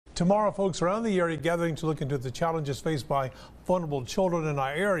Tomorrow, folks around the area gathering to look into the challenges faced by vulnerable children in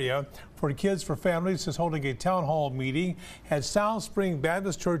our area. For Kids for Families is holding a town hall meeting at South Spring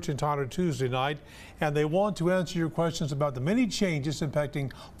Baptist Church in Tyler Tuesday night, and they want to answer your questions about the many changes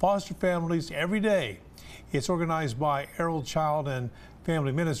impacting foster families every day. It's organized by Errol Child and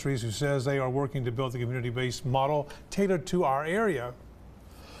Family Ministries, who says they are working to build a community-based model tailored to our area.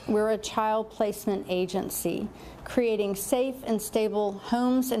 We're a child placement agency, creating safe and stable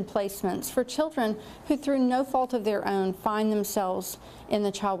homes and placements for children who, through no fault of their own, find themselves in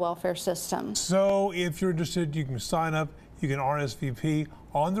the child welfare system. So if you're interested, you can sign up. You can RSVP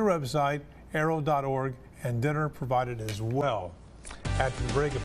on the website, arrow.org, and dinner provided as well. After the break,